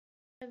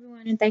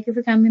Everyone, and thank you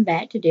for coming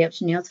back to Deb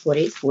Chanel's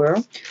 48th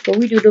World, where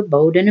we do the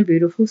bold and the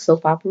beautiful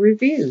soap opera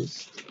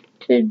reviews.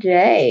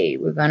 Today,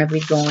 we're going to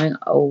be going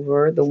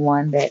over the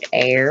one that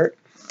aired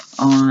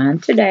on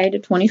today, the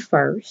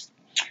 21st.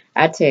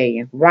 I tell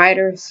you,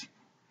 writers,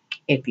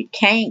 if you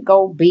can't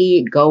go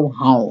big, go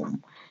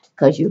home.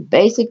 Because you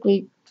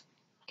basically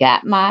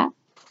got my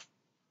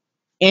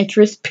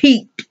interest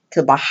peaked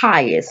to the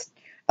highest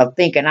of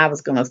thinking I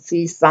was going to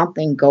see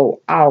something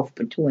go off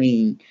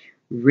between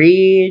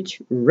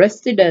Ridge,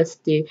 Rusty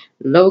Dusty,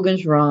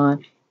 Logan's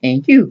Run,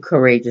 and you,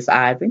 Courageous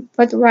Ivy.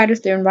 But the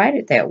writers didn't write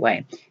it that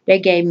way. They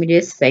gave me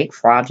this fake,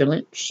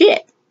 fraudulent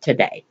shit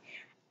today.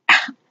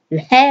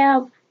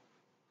 Have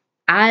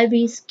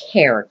Ivy's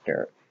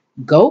character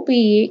go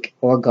big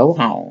or go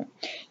home.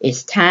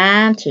 It's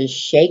time to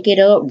shake it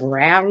up,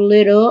 rattle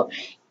it up,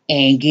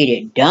 and get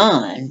it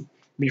done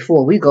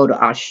before we go to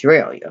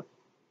Australia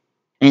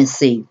and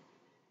see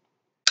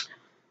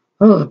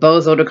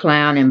Bozo the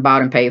Clown and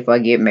Bottom Pay for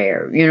get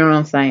married. You know what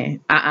I'm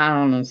saying? I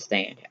don't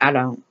understand. I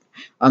don't.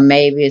 Or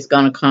maybe it's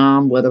going to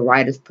come where the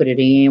writers put it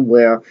in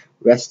where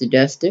Rusty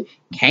Duster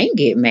can't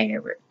get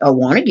married or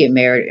want to get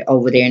married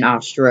over there in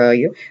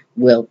Australia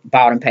with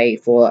Bottom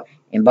Paid for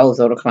and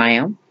Bozo the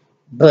Clown.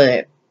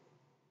 But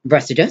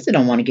Rusty Duster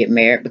don't want to get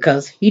married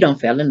because he don't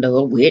fell in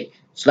love with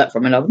Slut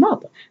from Another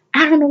Mother.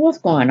 I don't know what's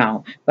going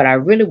on, but I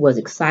really was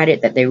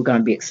excited that they were going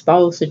to be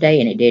exposed today,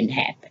 and it didn't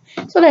happen.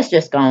 So let's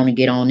just go on and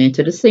get on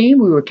into the scene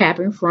we were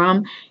capping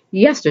from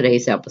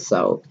yesterday's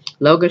episode.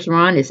 Logan's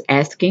Ron is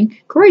asking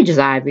Courageous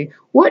Ivy,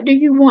 what do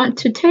you want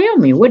to tell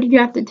me? What did you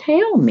have to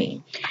tell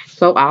me?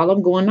 So all of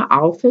them go in the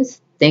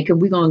office thinking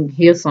we're going to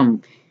hear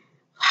some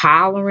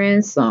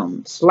hollering,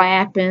 some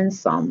slapping,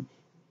 some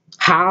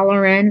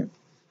hollering,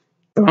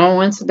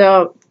 throwing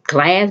stuff,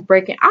 glass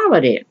breaking, all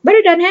of that. But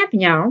it doesn't happen,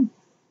 y'all.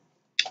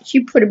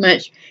 She pretty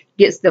much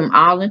gets them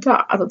all into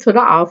to the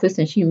office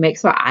and she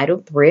makes her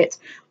idle threats.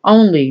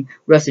 Only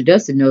Rusty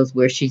Dusty knows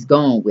where she's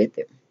going with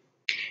it.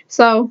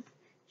 So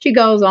she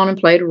goes on and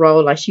play the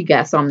role like she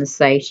got something to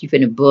say. She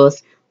finna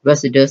bust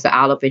Rusty Dusty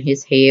all up in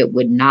his head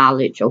with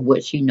knowledge of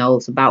what she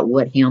knows about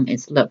what him and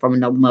Slut from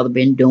Another Mother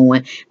been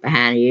doing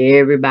behind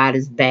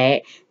everybody's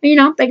back. And,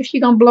 I'm thinking she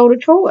gonna blow the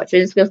torch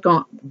and it's just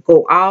gonna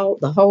go all,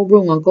 the whole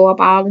room gonna go up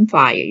all in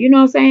fire. You know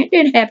what I'm saying? It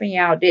didn't happen,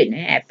 y'all. Didn't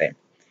happen.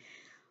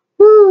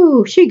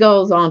 Woo! She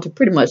goes on to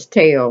pretty much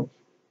tell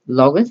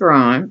Logan's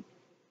Ron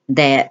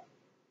that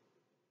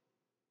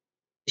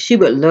she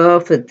would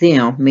love for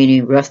them,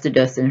 meaning Rusty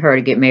Dusty and her,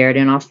 to get married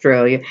in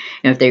Australia.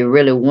 And if they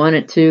really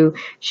wanted to,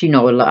 she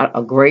know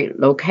a great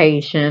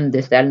location,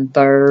 this, that, and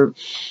third.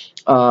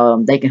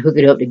 They can hook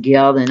it up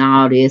together and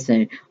all this.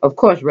 And of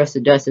course, Rusty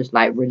Dusty's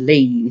like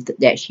relieved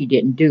that she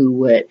didn't do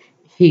what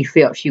he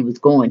felt she was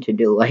going to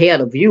do, or hell,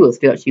 the viewers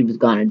felt she was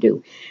going to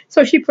do.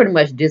 So she pretty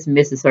much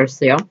dismisses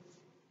herself,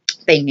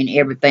 thinking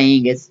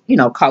everything is,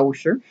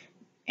 kosher.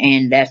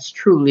 And that's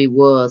truly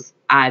was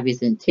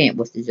Ivy's intent,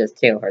 was to just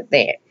tell her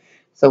that.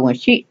 So when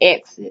she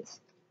exits,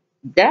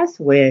 that's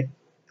when,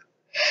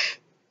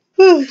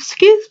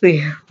 excuse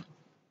me,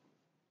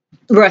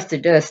 Rusty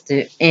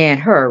Dusty and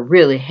her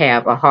really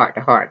have a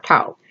heart-to-heart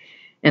talk.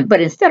 But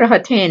instead of her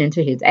tearing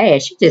into his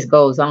ass, she just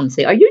goes on and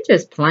say, are you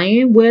just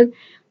playing with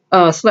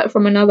Slut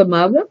from Another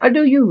Mother? Or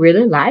do you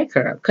really like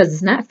her? Because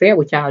it's not fair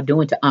what y'all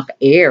doing to Uncle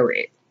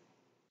Eric.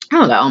 I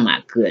was like, oh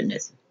my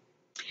goodness.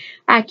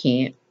 I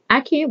can't.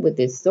 I can't with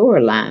this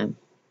storyline.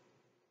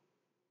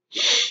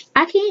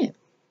 I can't.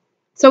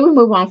 So we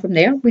move on from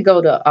there. We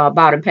go to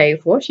Bottom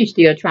Paid For. She's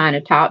still trying to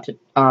talk to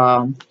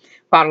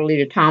Father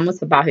Leader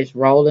Thomas about his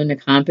role in the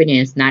company,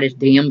 and it's not as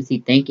dim as he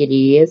think it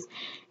is.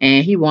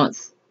 And she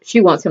wants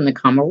him to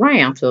come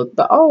around to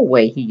the old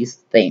way he used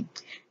to think.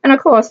 And of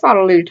course,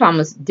 Father Leader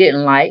Thomas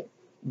didn't like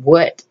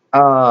what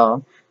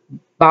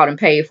Bottom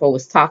Paid For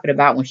was talking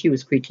about when she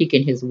was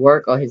critiquing his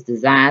work or his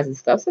designs and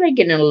stuff. So they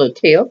get in a little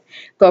tiff.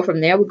 Go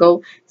from there. We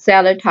go.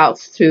 Sally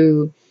talks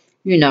to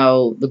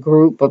the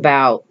group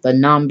about the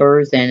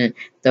numbers and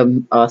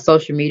the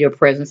social media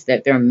presence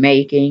that they're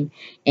making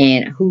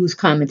and who's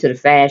coming to the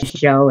fashion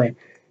show. And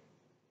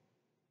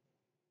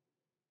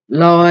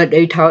Lord,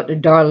 they talked to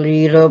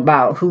Darlita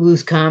about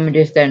who's coming,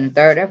 this, that, and the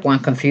third. That's one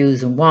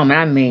confusing woman.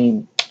 I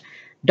mean,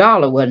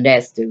 Darla wasn't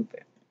that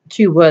stupid.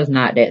 She was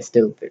not that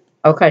stupid.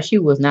 Okay, she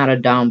was not a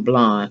dumb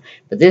blonde.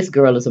 But this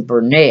girl is a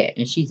brunette,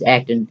 and she's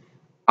acting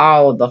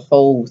all the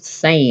whole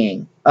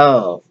saying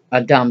of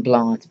a dumb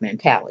blonde's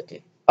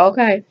mentality.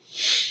 Okay?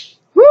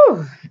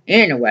 Whew.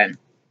 Anyway,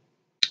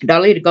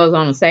 Darlita goes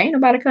on to say, ain't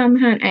nobody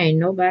coming, honey. Ain't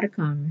nobody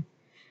coming.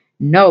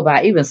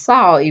 Nobody. Even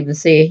Saul even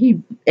said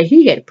he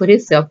had to put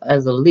himself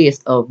as a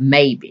list of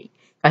maybe.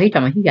 He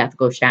talking about he got to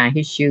go shine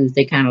his shoes.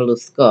 They kind of look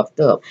scuffed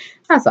up.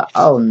 I said,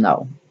 oh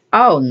no.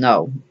 Oh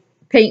no.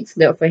 Pink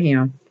slip for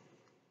him.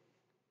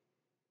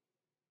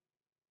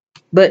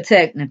 But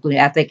technically,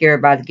 I think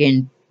everybody's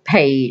getting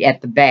paid at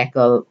the back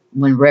of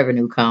when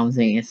revenue comes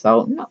in.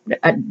 So no,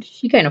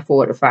 she can't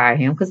afford to fire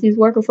him because he's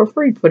working for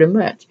free pretty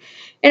much.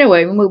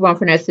 Anyway, we move on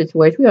from that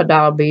situation. We got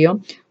Dollar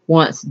Bill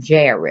wants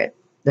Jared,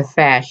 the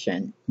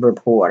fashion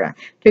reporter,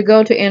 to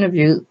go to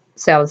interview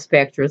Sally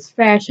Spectra's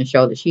fashion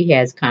show that she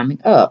has coming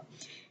up.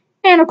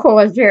 And of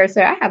course, Jared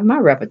said, I have my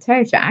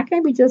reputation. I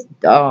can't be just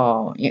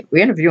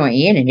interviewing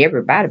in and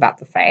everybody about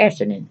the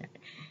fashion. And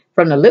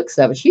from the looks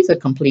of it, she's a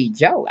complete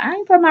joke. I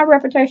ain't put my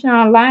reputation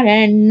online,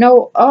 and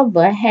no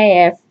other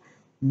half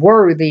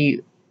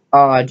worthy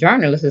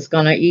journalist is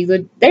gonna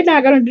either. They're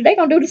not gonna do. They're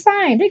gonna do the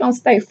same. They're gonna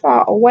stay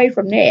far away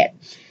from that.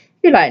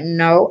 You're like,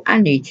 no, I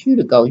need you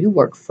to go. You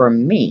work for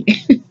me.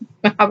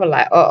 I was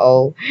like,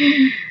 uh-oh.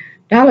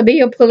 Dollar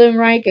Bill pulling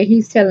rank, and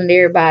he's telling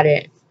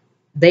everybody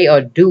they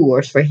are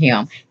doers for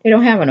him. They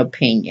don't have an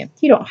opinion.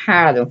 He don't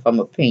hire them from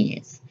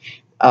opinions.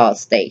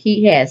 State.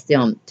 He has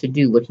them to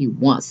do what he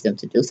wants them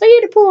to do. So he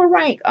had to pull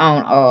rank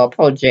on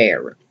poor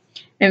Jared.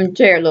 And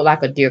Jared looked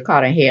like a deer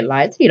caught in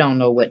headlights. He don't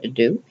know what to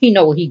do. He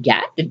know what he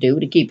got to do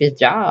to keep his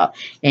job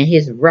and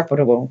his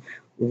reputable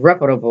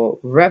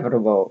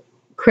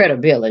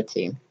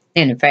credibility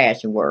in the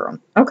fashion world.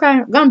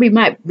 Okay, gonna be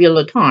might be a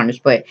little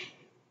tarnished, but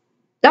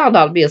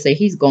Dollar Bill said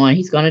he's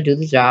gonna do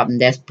the job,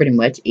 and that's pretty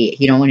much it.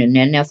 He don't want to hear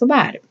nothing else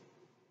about it.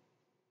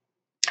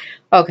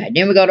 Okay,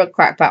 then we go to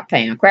Crackpot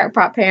Pam.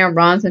 Crackpot Pam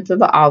runs into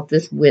the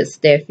office with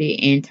Steffi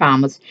and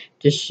Thomas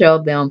to show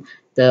them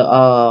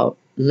the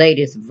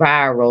latest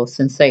viral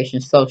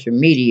sensation social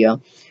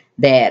media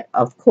that,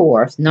 of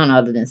course, none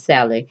other than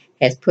Sally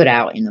has put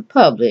out in the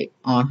public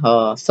on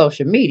her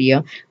social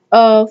media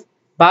of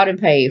bought and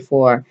paid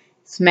for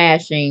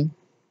smashing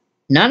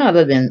none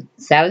other than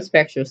Sally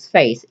Spectra's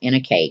face in a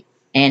cake.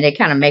 And they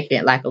kind of making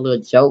it like a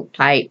little joke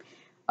type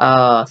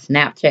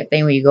Snapchat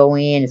thing when you go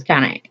in. It's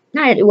kind of,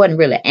 not, it wasn't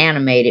really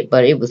animated,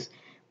 but it was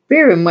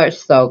very much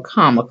so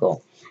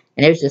comical.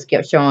 And it was just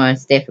kept showing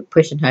Steffi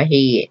pushing her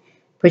head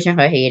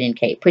in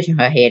cake, pushing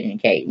her head in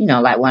cake. You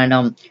know, like one of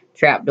them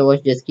trap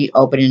doors just keep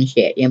opening and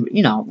shut.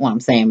 You know what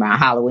I'm saying, around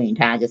Halloween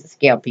time just to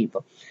scare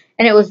people.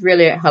 And it was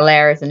really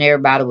hilarious, and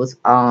everybody was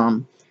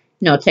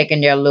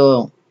taking their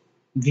little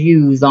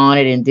views on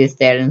it and this,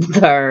 that, and the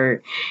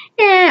third.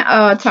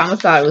 And Thomas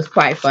thought it was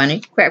quite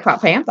funny.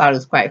 Crackpot Pam thought it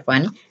was quite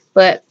funny.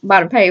 But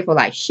Bottom Pay for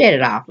like shut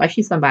it off, like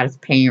she's somebody's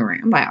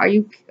parent. I'm like, are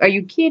you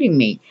kidding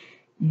me?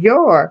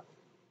 Your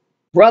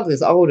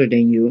brother's older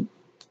than you,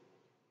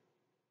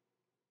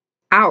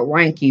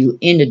 outrank you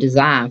in the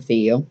design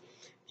field.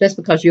 Just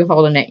because you're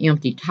holding that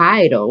empty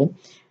title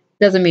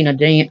doesn't mean a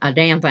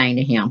damn thing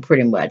to him,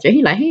 pretty much. And he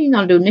ain't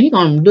gonna do nothing. He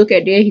gonna look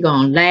at this, he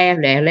gonna laugh,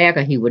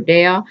 cause he was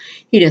there.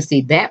 He didn't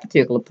see that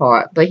particular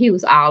part, but he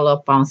was all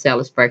up on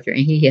Sally Spectra,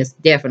 and he has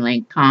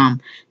definitely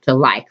come to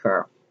like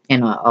her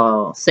in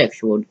a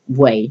sexual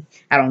way.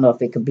 I don't know if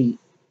it could be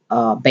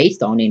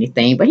based on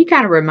anything, but he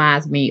kind of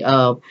reminds me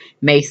of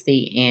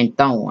Macy and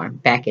Thorne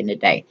back in the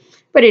day.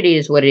 But it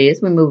is what it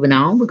is. We're moving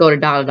on. We go to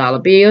Dollar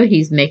Bill.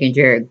 He's making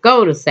Jared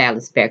go to Sally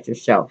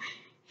Spectra's show.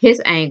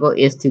 His angle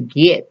is to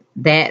get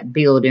that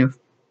building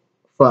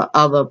for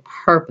other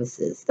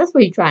purposes. That's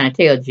what he's trying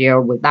to tell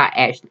Gerald without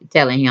actually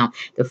telling him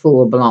the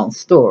full-blown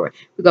story.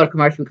 We go to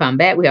commercial, we come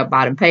back. We have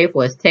Bottom Pay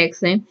for his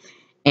texting.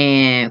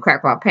 And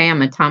Crackpot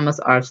Pam and Thomas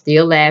are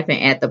still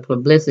laughing at the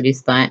publicity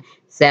stunt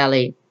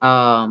Sally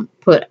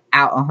put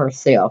out on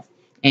herself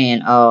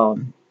and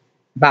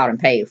bought and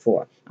paid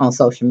for on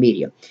social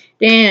media.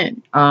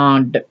 Then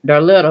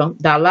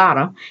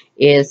Darletta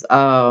is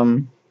I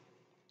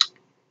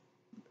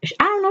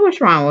don't know what's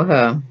wrong with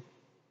her.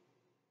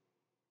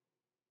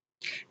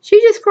 She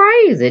just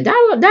crazy.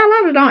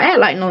 Darletta don't act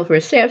like no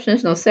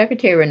receptionist, no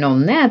secretary, no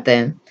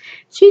nothing.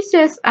 She's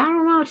just, I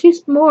don't know,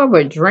 she's more of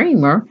a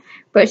dreamer,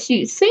 but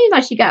she seems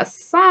like she got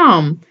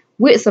some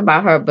wits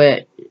about her,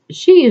 but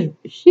she's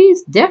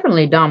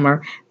definitely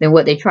dumber than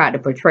what they tried to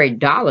portray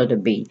Dollar to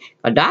be.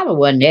 A Dollar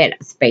wasn't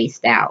that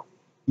spaced out.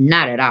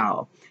 Not at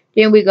all.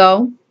 Then we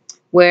go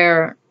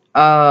where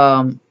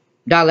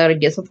Darletta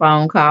gets a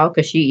phone call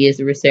because she is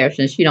the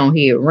receptionist. She don't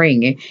hear it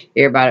ringing.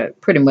 Everybody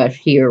pretty much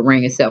hear it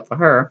ring except for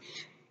her.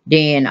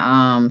 Then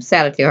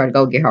Sally tell her to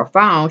go get her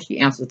phone. She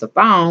answers the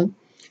phone.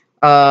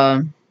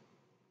 Uh,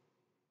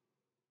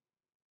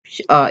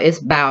 it's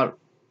about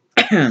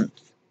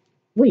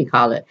what do you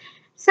call it?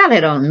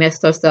 Sally done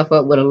messed her stuff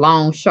up with a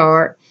long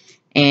shark,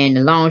 and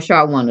the long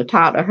shark wanted to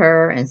talk to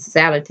her, and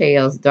Sally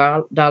tells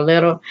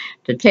Darletta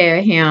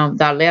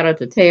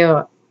to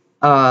tell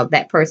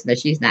that person that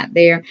she's not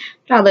there.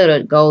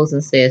 Darletta goes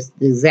and says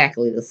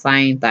exactly the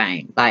same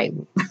thing, like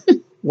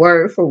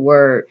word for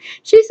word.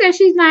 She says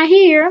she's not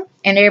here,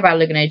 and everybody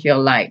looking at you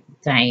like,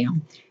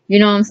 damn. You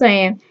know what I'm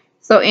saying?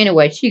 So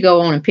anyway, she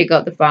go on and pick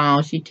up the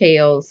phone. She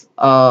tells,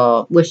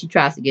 she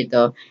tries to get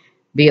the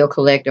bill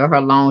collector,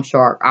 her loan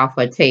shark, off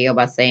her tail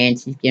by saying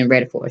she's getting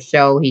ready for a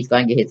show. He's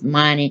going to get his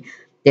money,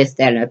 this,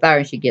 that, and the third,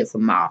 and she gets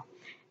them off.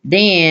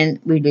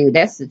 Then we do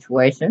that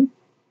situation.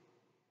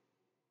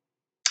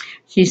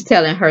 She's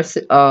telling her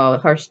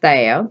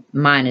staff,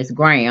 minus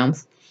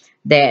Grams,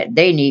 that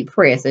they need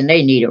press and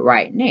they need it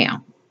right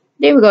now.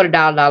 Then we go to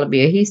Dollar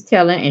Bill. He's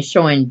telling and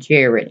showing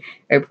Jared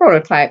a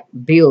prototype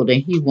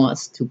building he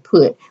wants to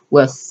put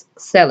where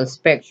Sally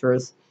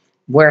Spectra's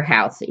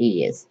warehouse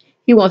is.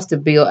 He wants to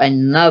build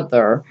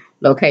another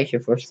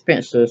location for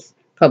Spencer's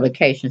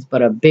publications,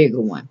 but a bigger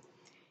one.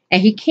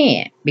 And he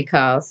can't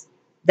because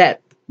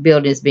that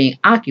building is being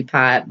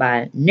occupied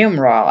by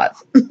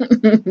Nimrods,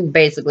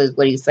 basically is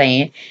what he's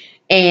saying.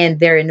 And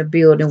they're in the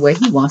building where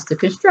he wants to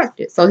construct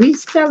it. So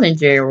he's telling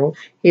Gerald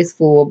his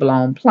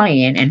full-blown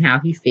plan and how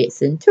he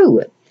fits into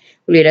it.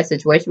 We leave that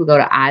situation. We go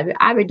to Ivy.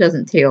 Ivy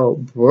doesn't tell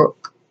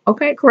Brooke.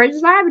 Okay,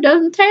 Courageous Ivy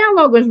doesn't tell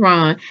Logan's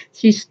Run.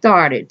 She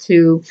started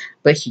to,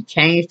 but she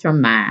changed her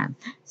mind.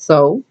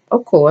 So,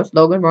 of course,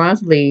 Logan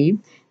Run's leave.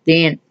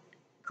 Then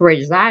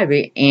Courageous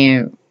Ivy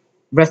and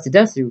Rusty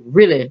Dusty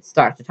really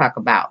start to talk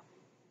about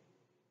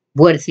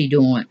what is he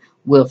doing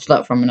with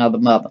Slut from Another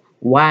Mother?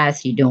 Why is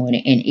he doing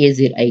it? And is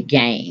it a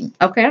game?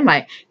 Okay, I'm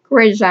like,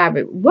 Courageous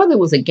Ivy, whether it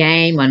was a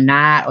game or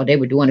not, or they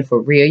were doing it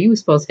for real, you were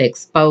supposed to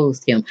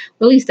expose him.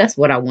 Well, at least that's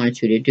what I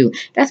wanted you to do.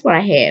 That's what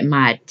I had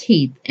my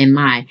teeth and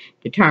my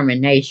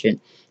determination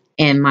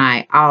and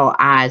my all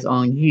eyes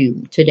on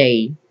you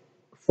today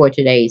for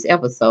today's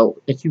episode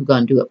that you were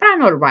going to do it. But I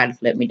know the writers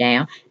let me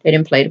down. They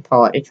didn't play the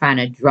part. They're trying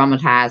to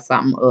dramatize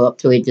something up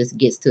till it just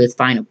gets to its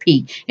final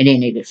peak and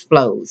then it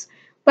explodes.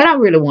 But I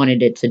really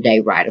wanted it today,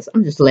 writers.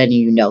 I'm just letting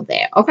you know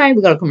that. Okay,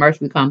 we go to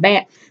commercial. We come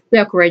back. We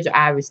have Courageous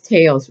Iris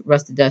tells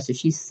Rusty Duster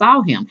she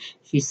saw him.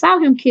 She saw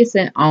him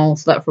kissing on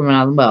Slut from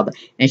Another Mother.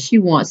 And she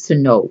wants to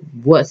know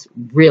what's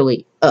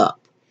really up.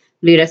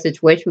 Leave that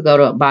situation. We go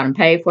to bottom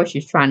page for.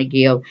 She's trying to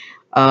give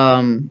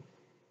Father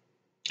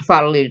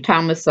Leader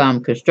Thomas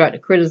some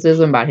constructive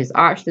criticism about his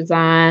arch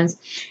designs.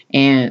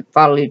 And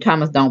Father Leader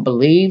Thomas don't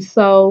believe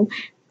so.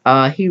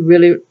 He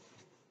really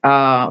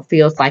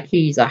feels like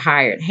he's a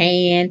hired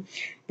hand,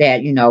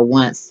 that,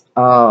 once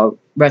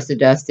Rusty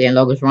Dusty and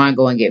Logan's Run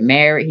go and get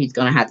married, he's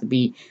going to have to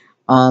be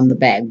on the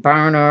back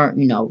burner,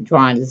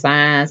 drawing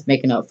designs,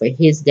 making up for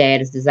his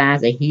dad's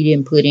designs that he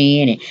didn't put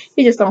in, and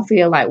he just don't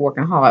feel like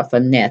working hard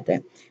for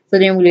nothing. So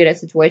then we leave that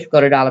situation,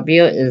 go to Dollar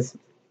Bill is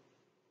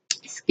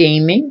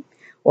scheming,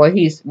 or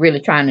he's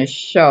really trying to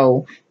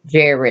show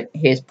Jared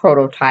his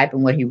prototype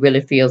and what he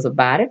really feels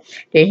about it.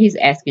 Then he's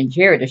asking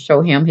Jared to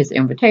show him his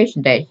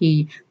invitation that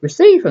he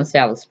received from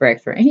Sally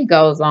Spectre. And he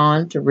goes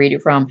on to read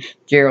it from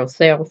Gerald's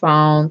cell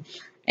phone.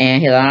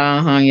 And he's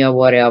like, yeah,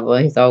 whatever.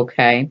 He's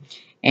okay.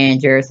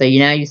 And Jared said,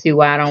 you see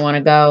why I don't want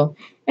to go?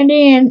 And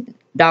then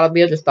Dollar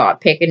Bill just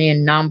start picking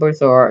in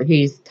numbers, or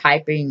he's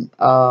typing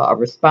a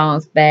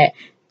response back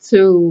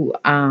to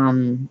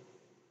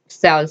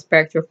Sally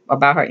Spectre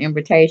about her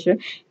invitation,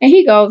 and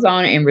he goes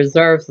on and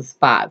reserves a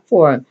spot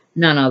for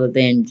none other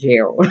than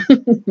Gerald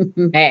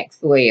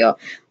Maxwell,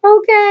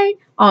 okay,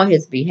 on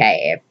his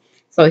behalf.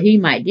 So he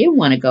didn't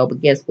want to go, but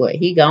guess what?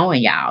 He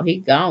going, y'all. He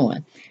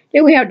going.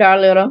 Then we have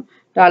Darletta.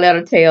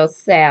 Darletta tells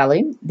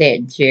Sally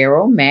that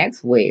Gerald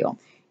Maxwell,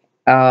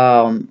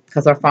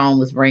 because her phone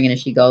was ringing, and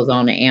she goes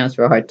on to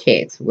answer her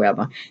text,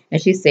 rather,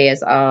 and she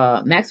says,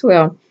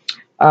 Maxwell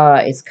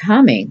is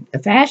coming, the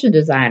fashion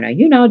designer,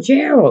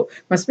 Gerald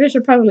from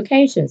Special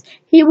Publications.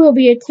 He will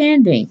be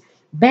attending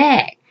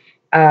back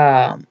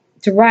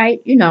to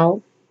write,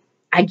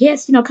 I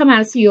guess, come out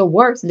and see your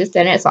works and this,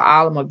 that, and that. So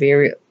all of them are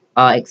very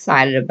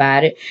excited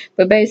about it.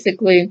 But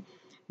basically,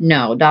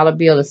 no, Dollar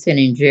Bill is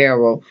sending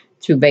Gerald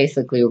to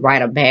basically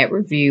write a bad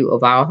review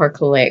of all her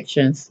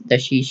collections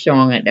that she's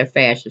showing at the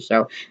fashion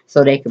show,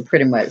 so they can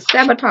pretty much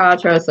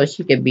sabotage her so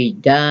she can be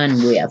done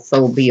with,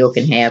 so Bill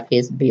can have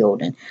his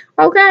building.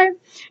 Okay?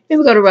 Then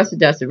we go to Rusty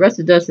Dusty.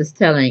 Rusty Dusty is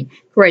telling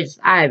Courageous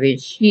Ivy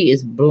she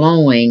is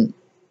blowing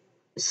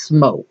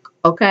smoke.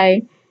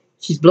 Okay?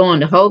 She's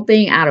blowing the whole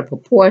thing out of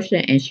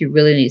proportion, and she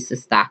really needs to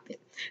stop it.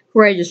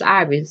 Courageous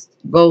Ivy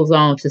goes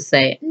on to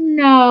say,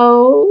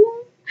 no.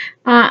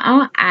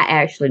 I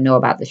actually know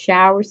about the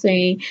shower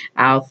scene.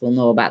 I also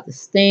know about the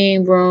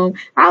steam room.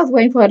 I was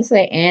waiting for her to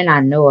say, and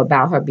I know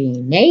about her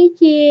being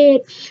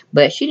naked.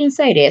 But she didn't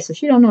say that, so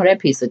she don't know that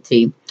piece of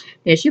tea.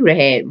 Then she would have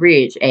had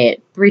Ridge at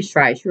 3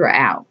 strikes, you're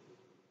out.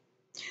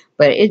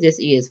 But it just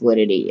is what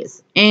it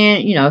is.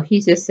 And,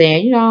 he's just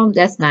saying,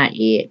 that's not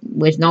it.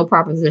 With no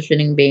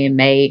propositioning being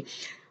made,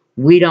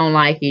 we don't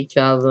like each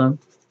other.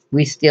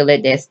 We still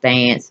at that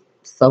stance,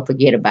 so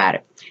forget about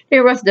it.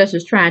 Then Rusty Dust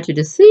is trying to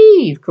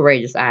deceive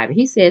Courageous Ivy.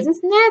 He says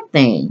it's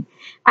nothing.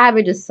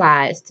 Ivy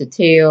decides to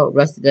tell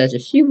Rusty Dust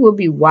she will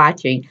be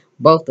watching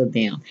both of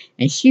them,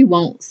 and she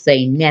won't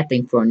say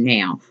nothing for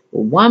now.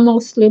 But one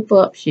more slip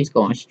up, she's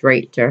going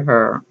straight to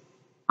her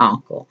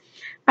uncle.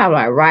 All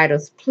right,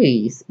 writers,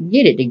 please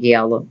get it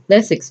together.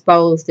 Let's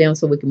expose them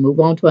so we can move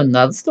on to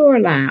another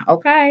storyline,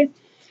 okay?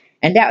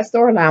 And that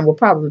storyline will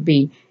probably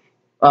be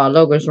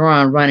Logan's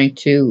Run running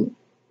to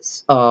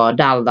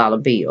Dollar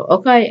Bill,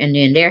 okay? And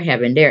then they're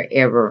having their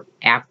ever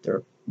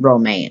after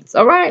romance,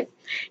 all right?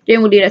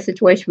 Then we leave that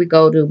situation. We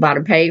go to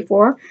bottom page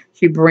for her.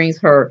 She brings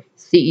her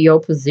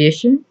CEO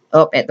position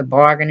up at the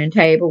bargaining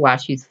table while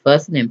she's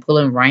fussing and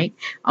pulling rank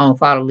on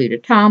Father Leader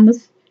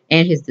Thomas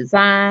and his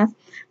designs.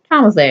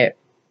 Thomas said,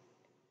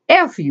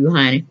 F you,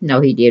 honey.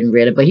 No, he didn't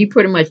really, but he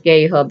pretty much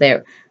gave her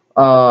that,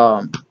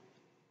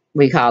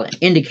 we call it,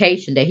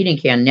 indication that he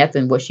didn't care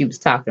nothing what she was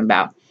talking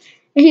about.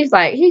 And he's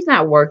like, he's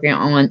not working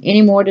on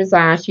any more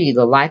designs. She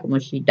either like him or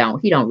she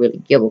don't. He don't really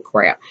give a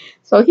crap.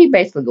 So he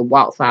basically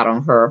walks out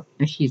on her,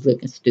 and she's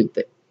looking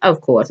stupid.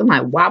 Of course. I'm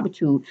like, why would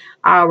you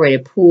already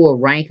pull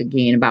rank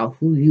again about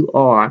who you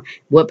are,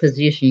 what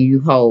position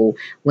you hold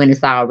when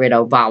it's already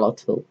a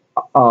volatile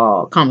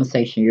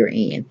conversation you're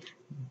in?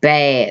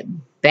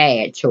 Bad,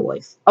 bad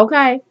choice.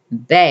 Okay?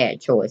 Bad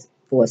choice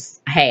for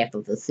half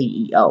of the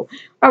CEO.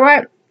 All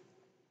right.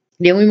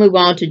 Then we move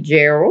on to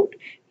Gerald.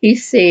 He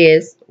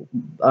says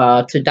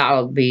to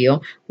Dollar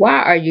Bill,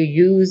 why are you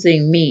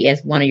using me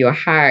as one of your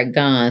hired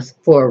guns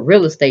for a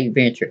real estate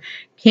venture?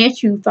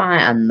 Can't you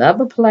find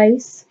another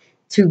place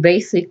to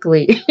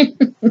basically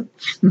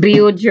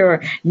build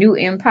your new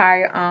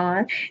empire on?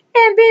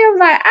 And Bill's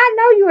like, I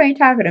know you ain't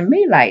talking to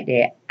me like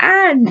that.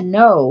 I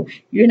know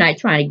you're not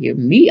trying to give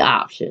me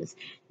options.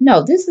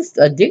 No, this is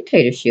a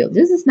dictatorship.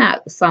 This is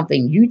not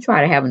something you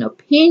try to have an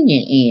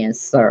opinion in,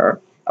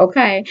 sir.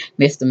 Okay,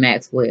 Mr.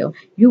 Maxwell,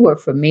 you work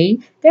for me,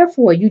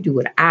 therefore you do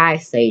what I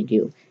say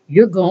do.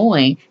 You're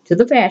going to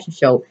the fashion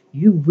show.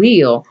 You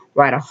will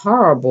write a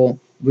horrible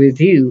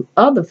review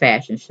of the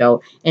fashion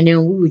show, and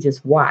then we would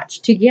just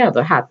watch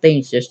together how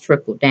things just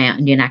trickle down,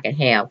 and then I can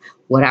have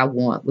what I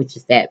want, which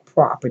is that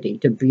property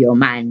to build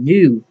my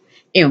new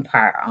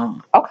empire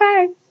on.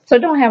 Okay, so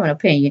don't have an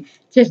opinion.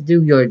 Just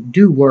do your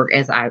do work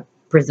as I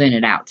present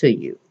it out to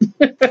you.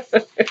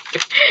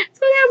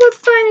 So that was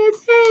funny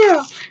as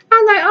hell.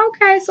 I'm like,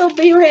 okay, so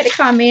Bill had to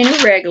come in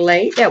and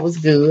regulate. That was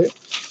good.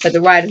 But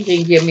the writers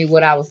didn't give me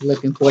what I was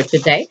looking for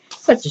today.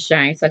 Such a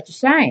shame, such a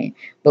shame.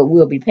 But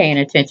we'll be paying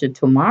attention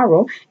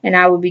tomorrow, and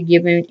I will be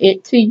giving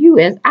it to you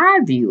as I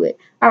view it.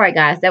 All right,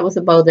 guys, that was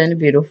the Bold and the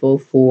Beautiful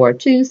for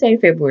Tuesday,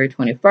 February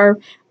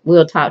 21st.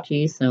 We'll talk to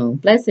you soon.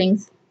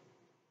 Blessings.